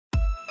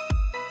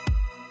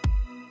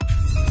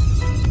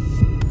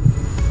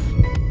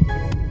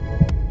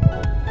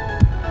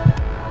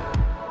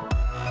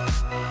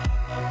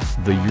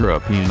The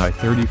European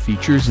i30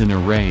 features an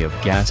array of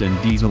gas and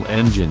diesel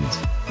engines,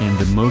 and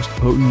the most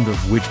potent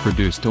of which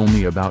produced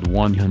only about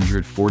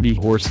 140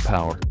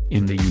 horsepower.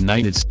 In the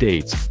United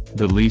States,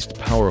 the least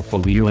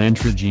powerful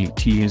Elantra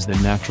GT is the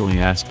naturally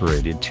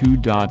aspirated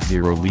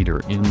 2.0-liter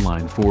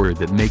inline-4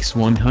 that makes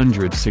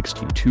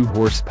 162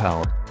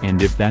 horsepower,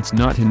 and if that's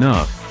not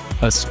enough,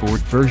 a sport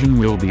version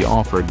will be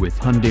offered with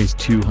Hyundai's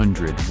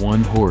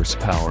 201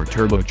 horsepower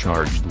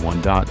turbocharged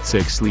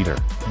 1.6-liter.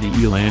 The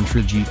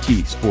Elantra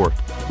GT Sport,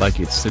 like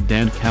its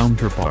sedan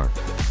counterpart,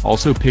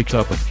 also picked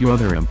up a few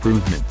other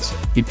improvements.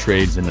 It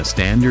trades in the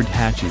standard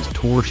hatch's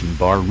torsion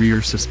bar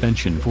rear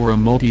suspension for a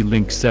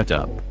multi-link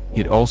setup.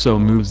 It also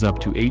moves up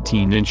to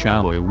 18-inch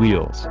alloy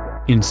wheels,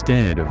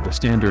 instead of the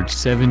standard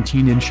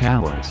 17-inch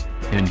alloys,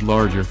 and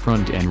larger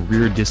front and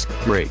rear disc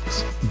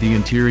brakes. The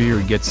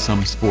interior gets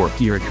some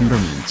sportier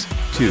accoutrements,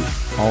 too.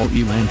 All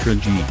Elantra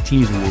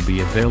GTs will be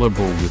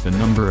available with a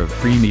number of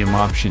premium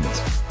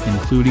options,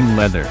 including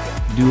leather,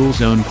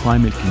 dual-zone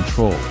climate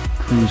control,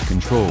 cruise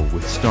control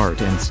with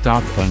start and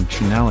stop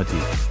functionality,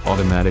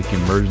 automatic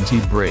emergency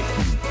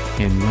braking,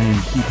 and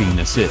lane keeping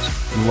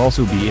assist. You'll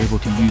also be able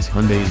to use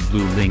Hyundai's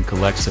Blue Link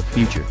Alexa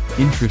feature.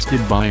 Interested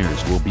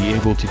buyers will be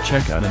able to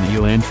check out an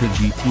Elantra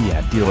GT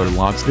at dealer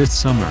lots this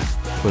summer,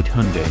 but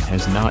Hyundai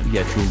has not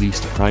yet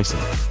released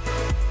pricing.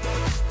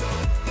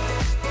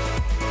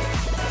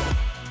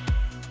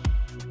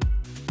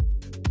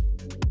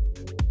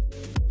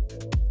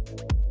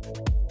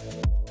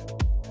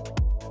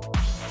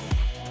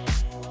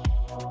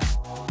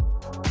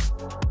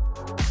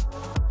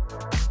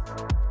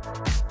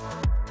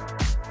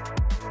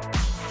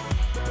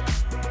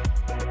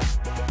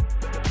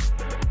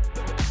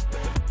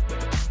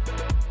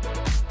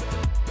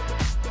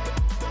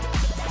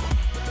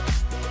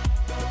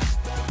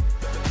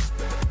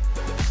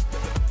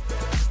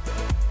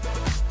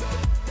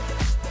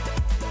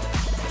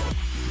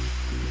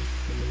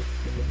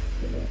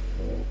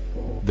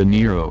 The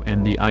Niro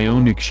and the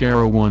Ioniq share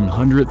a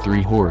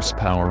 103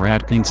 horsepower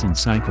Atkinson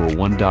cycle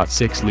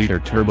 1.6-liter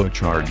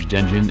turbocharged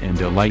engine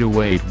and a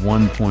lightweight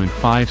 1.56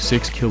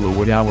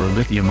 kWh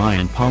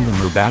lithium-ion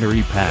polymer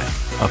battery pack.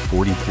 A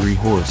 43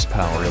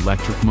 horsepower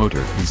electric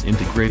motor is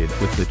integrated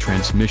with the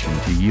transmission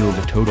to yield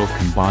a total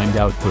combined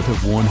output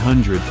of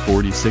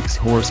 146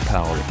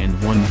 horsepower and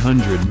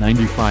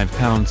 195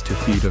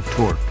 pounds-feet of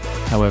torque.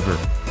 However,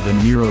 the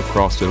Niro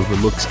crossover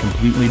looks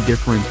completely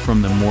different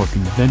from the more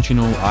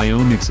conventional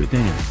Ioniq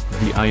sedan.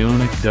 The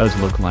Ioniq does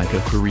look like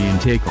a Korean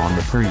take on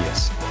the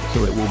Prius,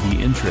 so it will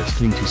be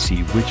interesting to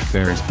see which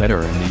fares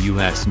better in the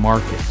US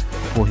market.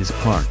 For his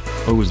part,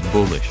 O is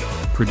bullish,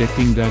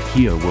 predicting that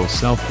Kia will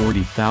sell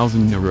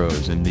 40,000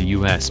 Niros in the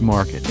US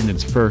market in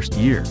its first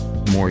year,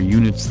 more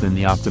units than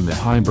the Optima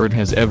hybrid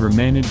has ever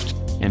managed,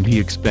 and he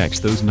expects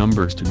those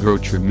numbers to grow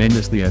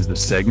tremendously as the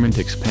segment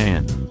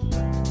expands.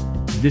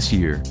 This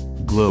year,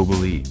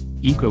 globally,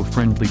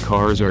 eco-friendly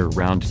cars are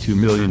around 2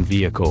 million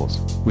vehicles,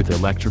 with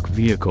electric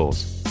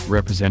vehicles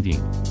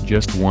representing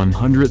just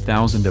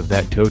 100,000 of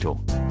that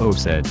total. O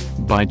said,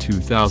 by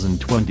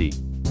 2020,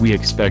 we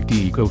expect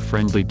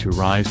eco-friendly to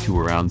rise to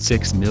around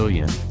 6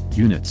 million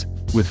units,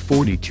 with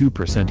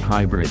 42%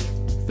 hybrid,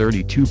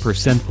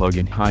 32%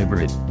 plug-in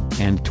hybrid,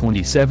 and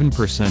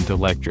 27%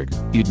 electric.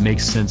 It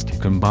makes sense to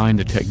combine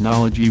the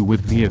technology with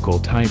vehicle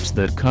types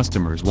that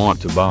customers want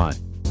to buy.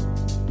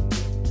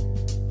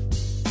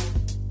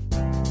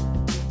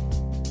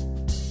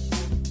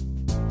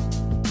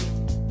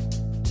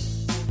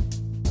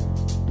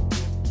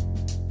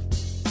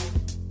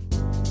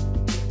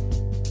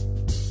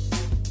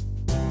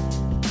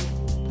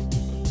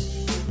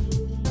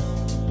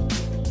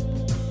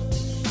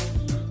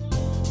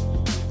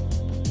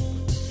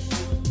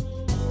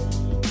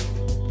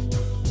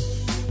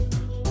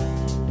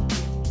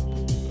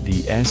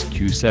 The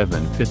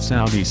SQ7 fits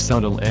Audi's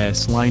subtle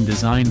S-line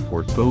design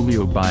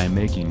portfolio by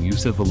making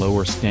use of a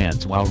lower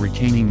stance while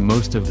retaining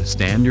most of the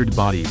standard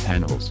body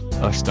panels.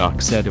 A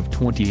stock set of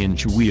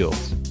 20-inch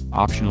wheels,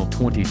 optional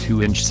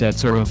 22-inch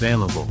sets are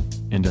available,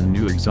 and a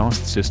new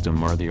exhaust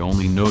system are the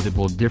only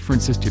notable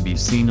differences to be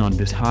seen on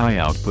this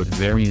high-output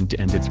variant,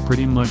 and it's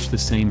pretty much the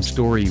same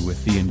story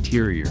with the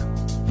interior.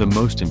 The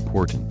most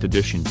important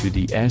addition to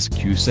the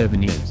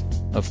SQ7 is,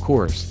 of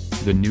course,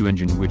 the new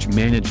engine, which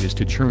manages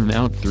to churn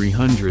out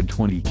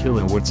 320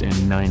 kilowatts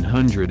and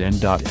 900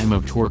 Nm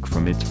of torque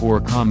from its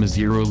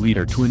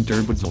 4.0-liter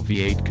twin-turbo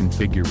V8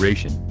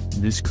 configuration.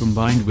 This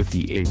combined with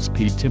the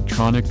 8-speed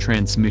Tiptronic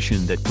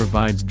transmission that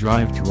provides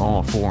drive to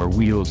all four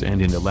wheels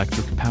and an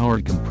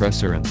electric-powered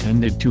compressor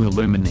intended to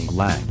eliminate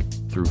lag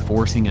through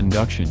forcing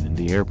induction in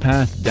the air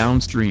path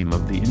downstream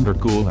of the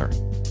intercooler,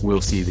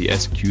 will see the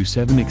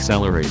SQ7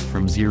 accelerate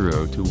from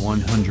 0 to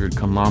 100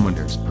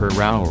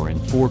 km/h in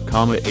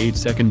 4.8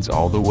 seconds,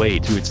 all the way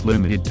to its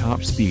limited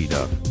top speed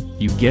of,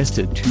 you guessed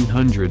it,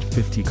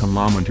 250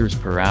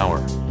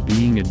 km/h.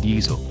 Being a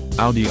diesel,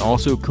 Audi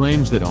also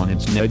claims that on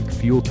its neg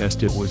fuel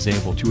test it was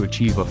able to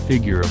achieve a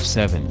figure of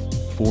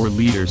 7.4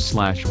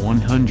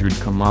 liters/100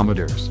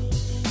 km.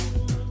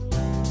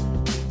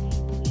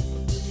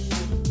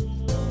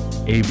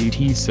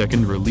 ABT's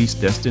second release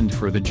destined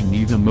for the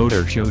Geneva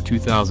Motor Show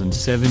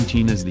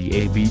 2017 is the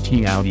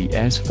ABT Audi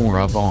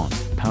S4 Avant.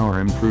 Power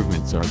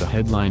improvements are the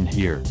headline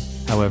here.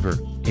 However,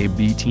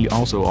 ABT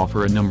also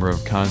offer a number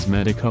of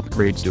cosmetic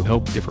upgrades to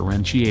help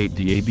differentiate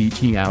the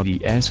ABT Audi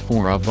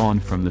S4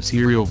 Avant from the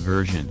serial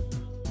version.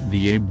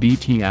 The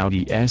ABT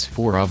Audi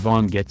S4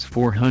 Avant gets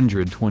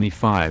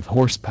 425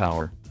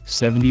 horsepower,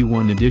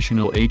 71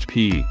 additional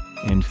HP,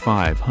 and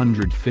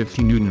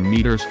 550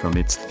 Nm from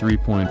its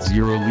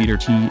 3.0-liter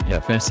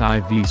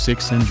TFSI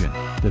V6 engine.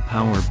 The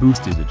power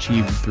boost is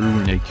achieved through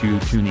an EQ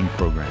tuning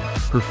program.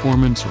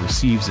 Performance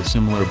receives a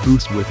similar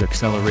boost with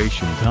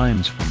acceleration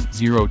times from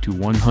 0 to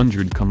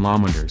 100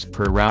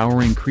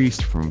 km/h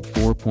increased from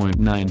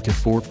 4.9 to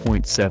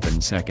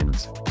 4.7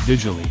 seconds.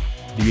 Visually,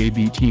 the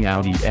ABT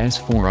Audi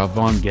S4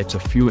 Avant gets a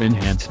few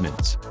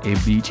enhancements.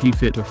 ABT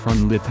fit a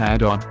front lip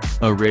add-on,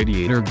 a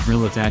radiator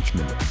grille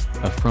attachment,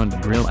 a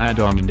front grille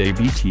add-on and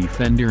ABT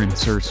fender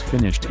inserts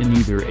finished in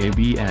either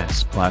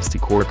ABS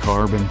plastic or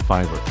carbon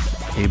fiber.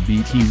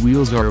 ABT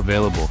wheels are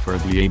available for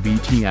the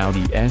ABT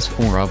Audi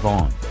S4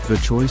 Avant. The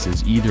choice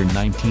is either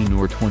 19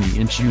 or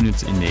 20-inch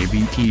units in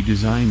ABT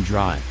Design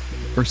Drive,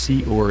 or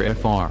C or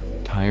FR.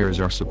 Tires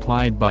are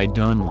supplied by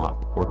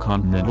Dunlop or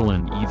Continental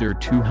in either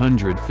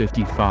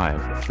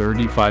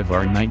 255/35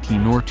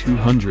 R19 or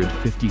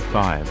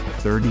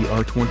 255/30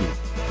 R20.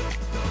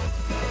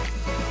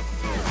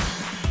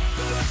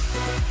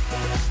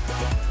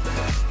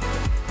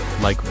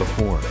 Like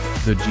before,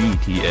 the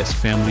GTS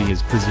family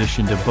is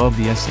positioned above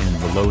the S and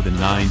below the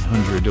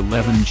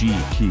 911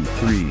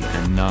 GT3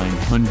 and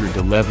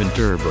 911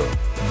 Turbo.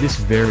 This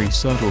very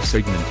subtle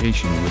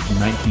segmentation with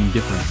 19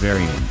 different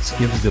variants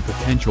gives the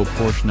potential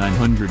Porsche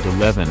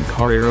 911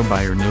 Carrera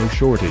buyer no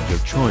shortage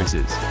of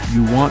choices.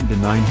 You want the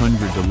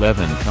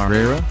 911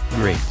 Carrera?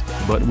 Great,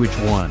 but which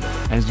one?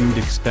 As you'd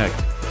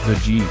expect, the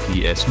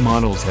GTS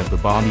models have the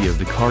body of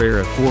the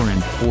Carrera 4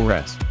 and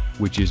 4S,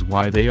 which is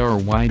why they are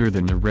wider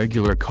than the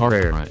regular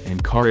Carrera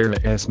and Carrera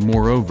S.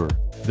 Moreover,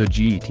 the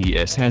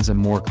GTS has a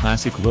more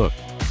classic look,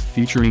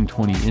 featuring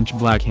 20-inch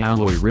black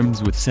alloy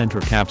rims with center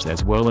caps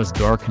as well as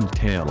darkened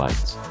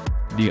taillights.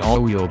 The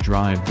all-wheel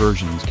drive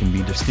versions can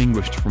be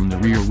distinguished from the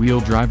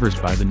rear-wheel drivers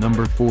by the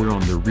number 4 on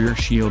the rear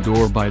shield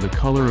or by the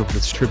color of the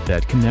strip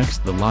that connects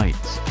the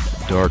lights.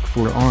 Dark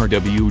for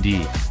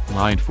RWD,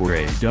 light for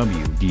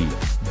AWD.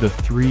 The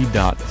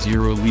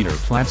 3.0-liter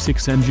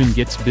flat-six engine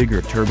gets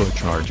bigger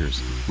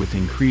turbochargers, with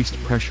increased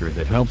pressure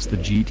that helps the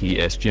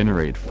GTS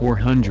generate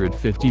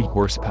 450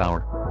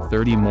 horsepower,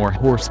 30 more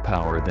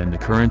horsepower than the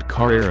current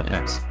Carrera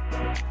S.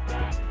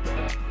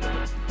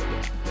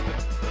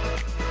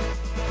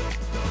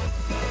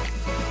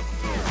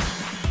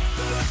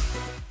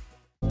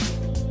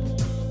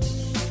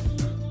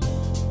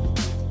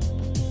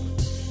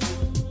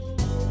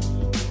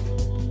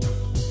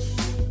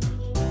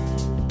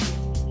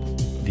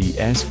 The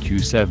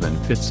SQ7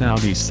 fits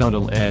Audi's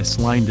subtle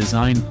S-line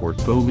design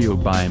portfolio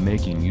by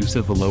making use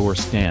of a lower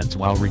stance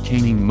while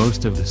retaining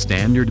most of the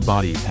standard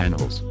body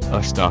panels.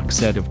 A stock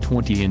set of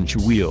 20-inch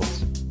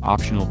wheels,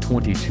 optional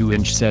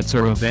 22-inch sets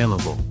are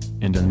available,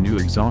 and a new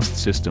exhaust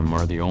system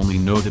are the only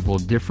notable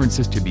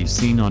differences to be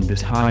seen on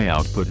this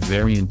high-output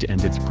variant,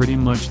 and it's pretty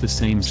much the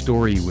same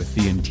story with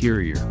the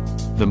interior.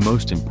 The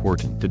most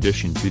important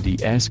addition to the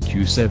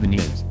SQ7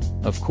 is,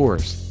 of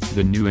course,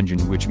 the new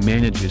engine, which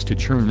manages to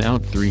churn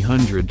out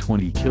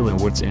 320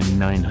 kilowatts and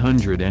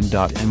 900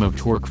 Nm of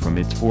torque from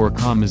its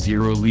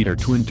 4.0-liter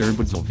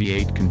twin-turbo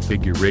V8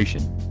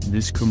 configuration.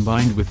 This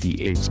combined with the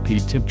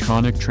 8-speed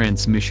Tiptronic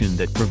transmission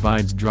that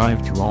provides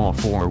drive to all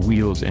four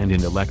wheels and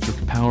an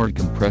electric-powered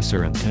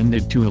compressor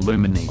intended to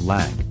eliminate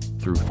lag,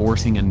 through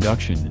forcing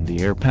induction in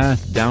the air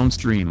path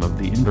downstream of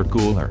the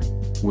intercooler,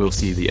 will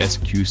see the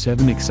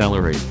SQ7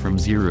 accelerate from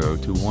 0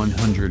 to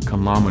 100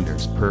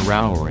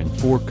 km/h in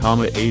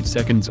 4.8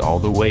 seconds all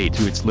the way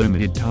to its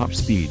limited top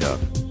speed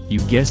of, you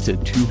guessed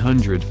it,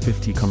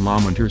 250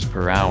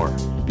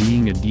 km/h.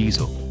 Being a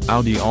diesel,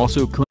 Audi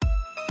also claims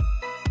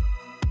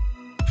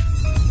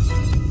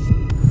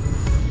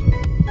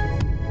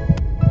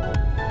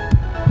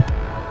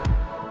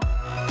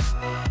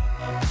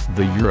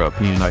the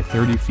European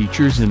i30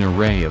 features an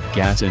array of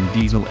gas and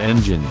diesel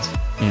engines,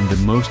 and the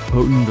most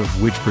potent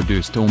of which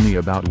produced only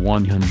about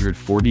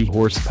 140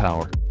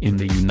 horsepower. In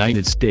the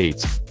United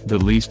States, the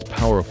least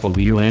powerful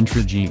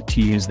Elantra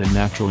GT is the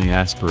naturally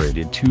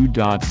aspirated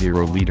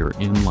 2.0-liter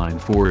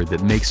inline-four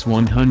that makes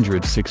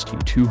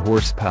 162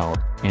 horsepower,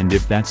 and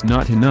if that's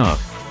not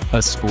enough,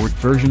 a sport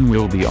version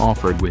will be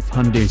offered with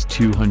Hyundai's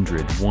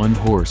 201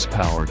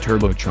 horsepower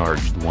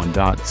turbocharged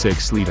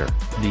 1.6-liter.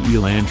 The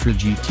Elantra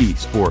GT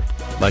Sport,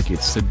 like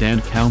its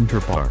sedan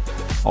counterpart,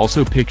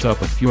 also picked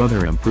up a few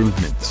other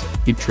improvements.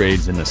 It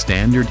trades in the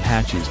standard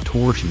hatch's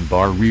torsion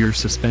bar rear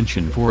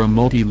suspension for a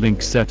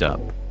multi-link setup.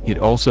 It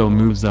also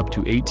moves up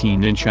to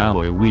 18-inch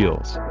alloy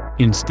wheels,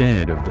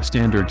 instead of the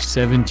standard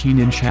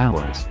 17-inch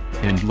alloys.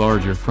 and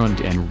larger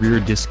front and rear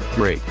disc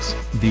brakes.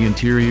 The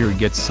interior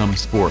gets some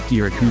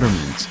sportier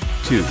accoutrements,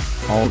 too.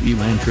 All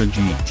Elantra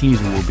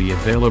GTs will be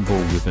available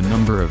with a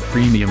number of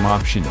premium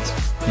options,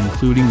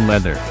 including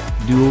leather,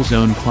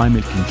 dual-zone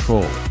climate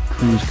control,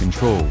 cruise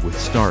control with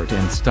start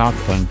and stop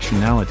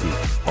functionality,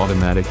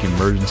 automatic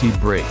emergency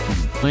braking.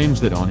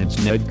 Claims that on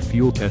its neg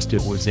fuel test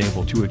it was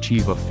able to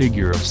achieve a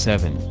figure of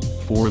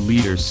 7.4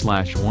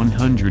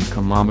 liters/100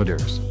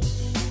 kilometers.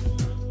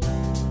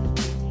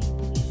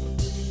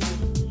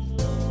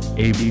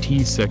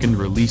 ABT's second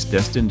release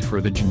destined for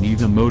the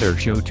Geneva Motor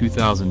Show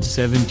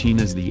 2017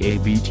 is the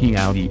ABT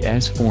Audi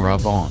S4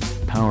 Avant.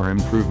 Power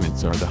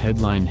improvements are the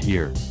headline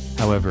here.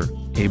 However,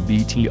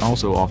 ABT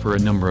also offer a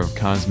number of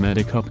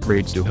cosmetic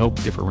upgrades to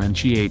help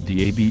differentiate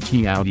the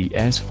ABT Audi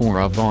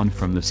S4 Avant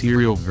from the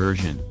serial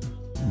version.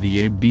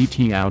 The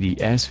ABT Audi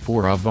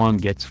S4 Avant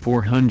gets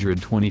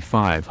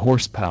 425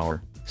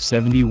 horsepower,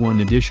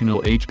 71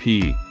 additional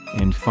HP,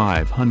 and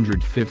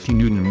 550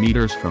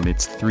 Nm from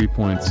its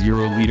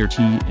 3.0-liter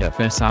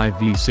TFSI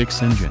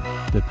V6 engine.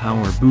 The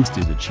power boost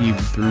is achieved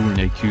through an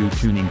EQ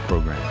tuning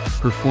program.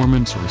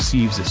 Performance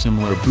receives a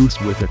similar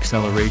boost with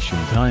acceleration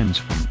times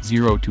from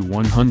 0 to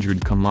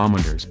 100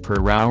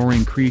 km/h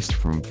increased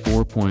from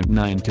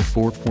 4.9 to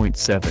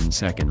 4.7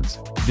 seconds.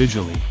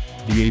 Visually,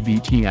 the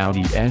ABT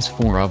Audi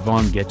S4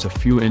 Avant gets a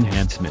few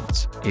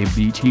enhancements.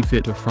 ABT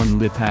fit a front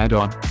lip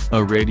add-on,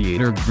 a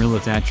radiator grille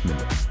attachment,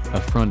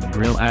 a front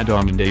grille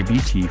add-on and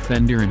ABT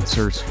fender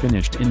inserts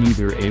finished in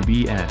either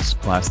ABS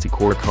plastic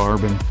or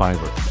carbon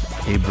fiber.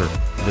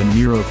 The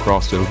Niro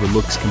crossover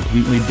looks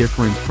completely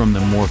different from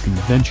the more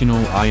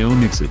conventional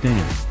Ioniq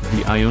sedan.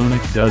 The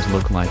Ioniq does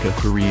look like a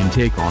Korean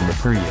take on the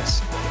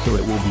Prius, so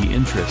it will be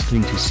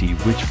interesting to see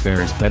which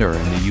fares better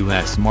in the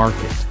US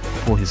market.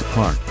 For his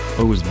part,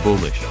 O is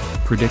bullish,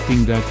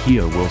 predicting that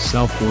Kia will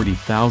sell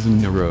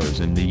 40,000 Niros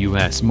in the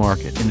US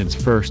market in its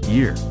first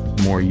year,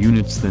 more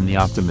units than the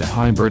Optima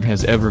hybrid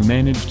has ever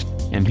managed,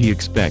 and he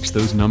expects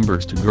those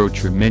numbers to grow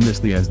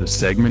tremendously as the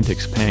segment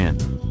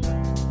expands.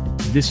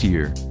 This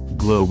year,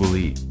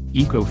 globally,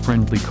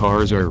 eco-friendly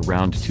cars are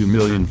around 2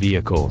 million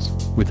vehicles,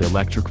 with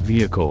electric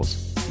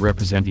vehicles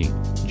representing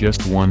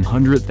just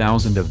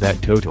 100,000 of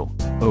that total.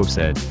 O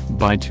said,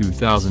 by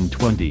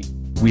 2020,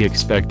 we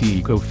expect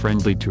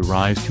eco-friendly to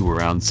rise to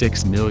around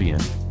 6 million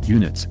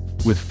units,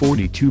 with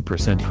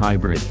 42%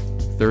 hybrid,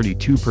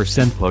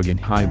 32% plug-in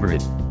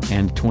hybrid,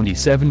 and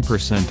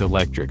 27%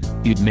 electric.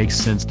 It makes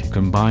sense to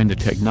combine the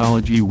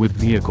technology with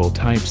vehicle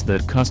types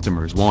that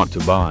customers want to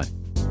buy.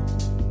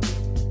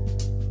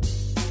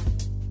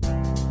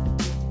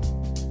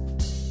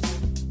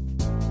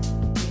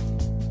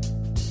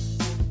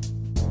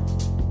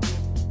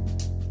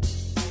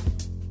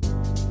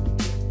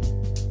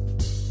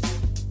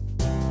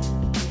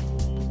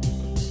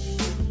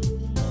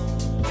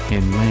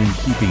 And lane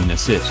keeping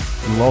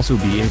assist. You'll also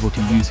be able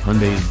to use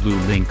Hyundai's Blue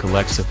Link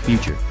Alexa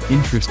feature.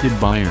 Interested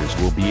buyers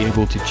will be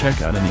able to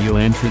check out an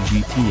Elantra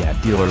GT at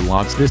dealer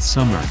lots this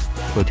summer,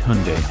 but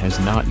Hyundai has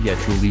not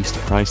yet released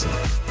pricing.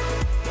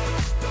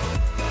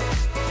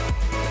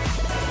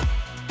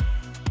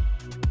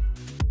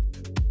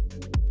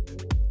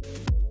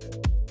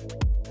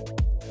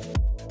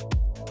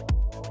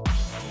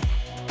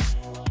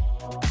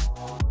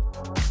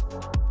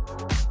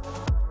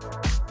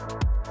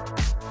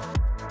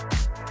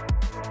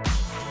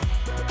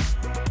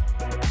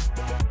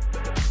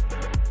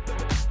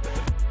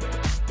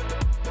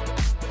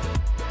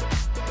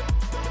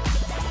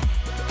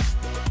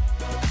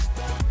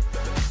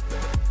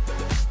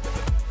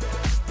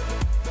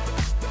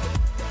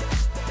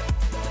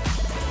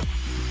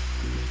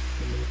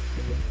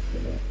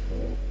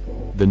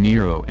 The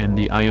Niro and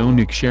the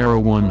Ioniq share a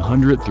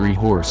 103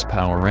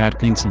 horsepower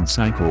Atkinson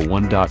cycle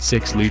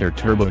 1.6-liter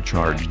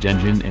turbocharged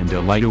engine and a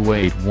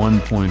lightweight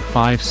 1.56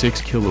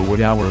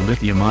 kWh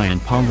lithium-ion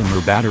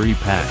polymer battery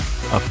pack.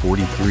 A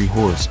 43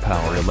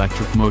 horsepower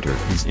electric motor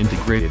is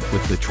integrated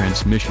with the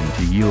transmission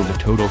to yield a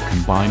total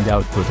combined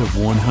output of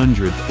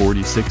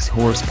 146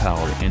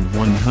 horsepower and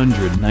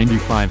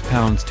 195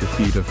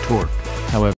 pounds-feet of torque. However,